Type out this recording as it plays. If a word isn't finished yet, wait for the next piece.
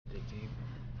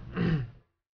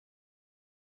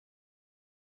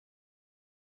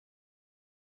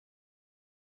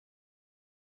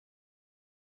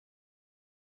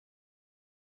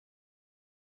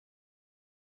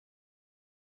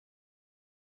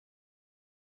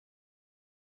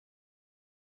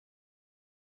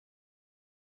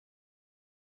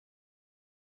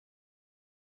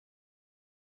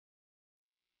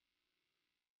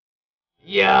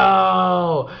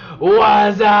Yo!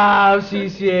 What's up,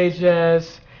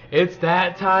 CCHS? It's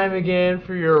that time again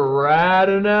for your rad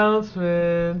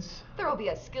announcements. There will be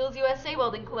a Skills USA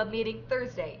Welding Club meeting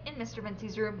Thursday in Mr.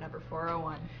 Vincey's room, number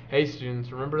 401. Hey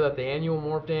students, remember that the annual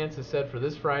Morph Dance is set for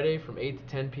this Friday from 8 to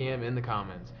 10 p.m. in the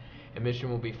Commons. Admission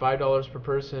will be $5 per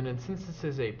person, and since this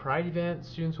is a Pride event,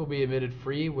 students will be admitted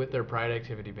free with their Pride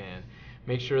activity band.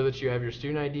 Make sure that you have your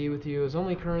student ID with you, as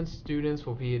only current students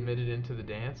will be admitted into the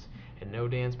dance, and no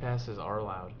dance passes are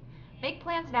allowed. Make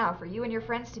plans now for you and your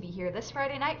friends to be here this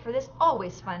Friday night for this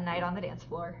always fun night on the dance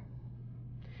floor.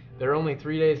 There are only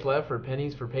 3 days left for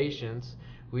Pennies for Patients.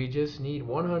 We just need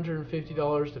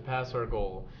 $150 to pass our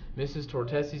goal. Mrs.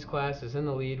 Tortesi's class is in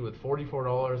the lead with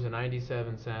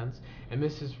 $44.97, and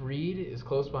Mrs. Reed is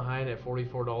close behind at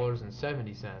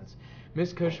 $44.70.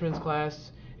 Miss Cushman's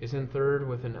class is in third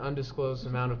with an undisclosed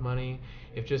amount of money.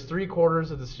 If just 3/4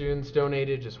 of the students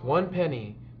donated just 1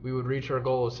 penny, we would reach our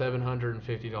goal of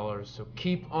 $750. So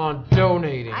keep on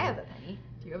donating. I have a penny.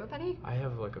 Do you have a penny? I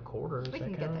have like a quarter. We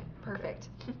can get there. Perfect.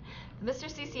 The Mr.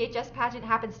 CCHS pageant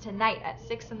happens tonight at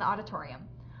 6 in the auditorium.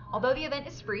 Although the event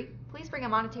is free, please bring a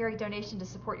monetary donation to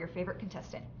support your favorite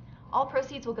contestant. All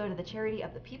proceeds will go to the charity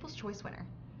of the People's Choice winner.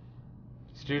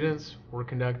 Students, we're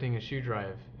conducting a shoe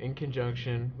drive in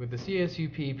conjunction with the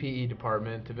CSUP PE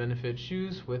department to benefit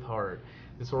Shoes with Heart.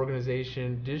 This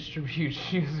organization distributes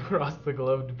shoes across the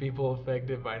globe to people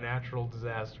affected by natural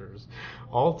disasters.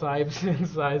 All types and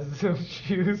sizes of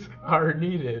shoes are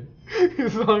needed,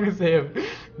 as long as they have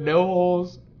no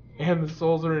holes and the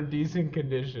soles are in decent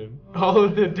condition. All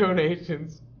of the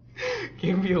donations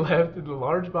can be left in the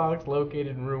large box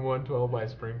located in room 112 by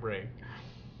Spring Break.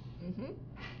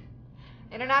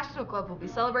 International Club will be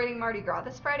celebrating Mardi Gras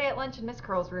this Friday at lunch in Miss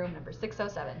Curl's room, number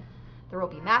 607. There will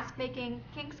be mask making,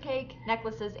 king's cake,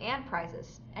 necklaces, and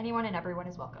prizes. Anyone and everyone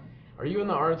is welcome. Are you in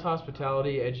the arts,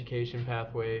 hospitality, education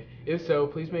pathway? If so,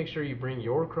 please make sure you bring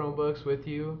your Chromebooks with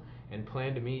you and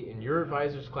plan to meet in your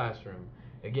advisor's classroom.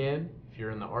 Again, if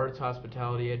you're in the arts,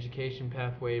 hospitality, education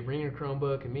pathway, bring your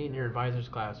Chromebook and meet in your advisor's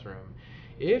classroom.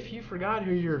 If you forgot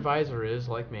who your advisor is,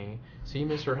 like me, see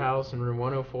Mr. House in room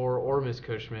 104 or Miss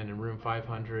Cushman in room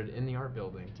 500 in the art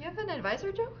building. Do you have an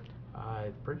advisor, Joe?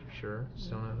 I'm pretty sure.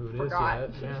 Just don't know who it Forgot.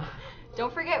 is yet. Yeah.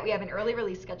 Don't forget, we have an early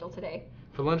release schedule today.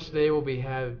 For lunch today, we'll be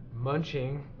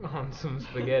munching on some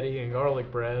spaghetti and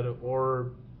garlic bread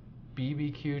or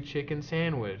BBQ chicken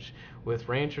sandwich with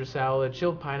rancher salad,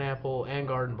 chilled pineapple, and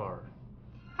garden bar.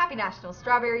 Happy National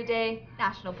Strawberry Day,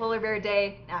 National Polar Bear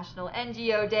Day, National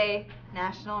NGO Day,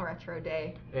 National Retro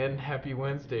Day. And Happy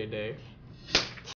Wednesday Day.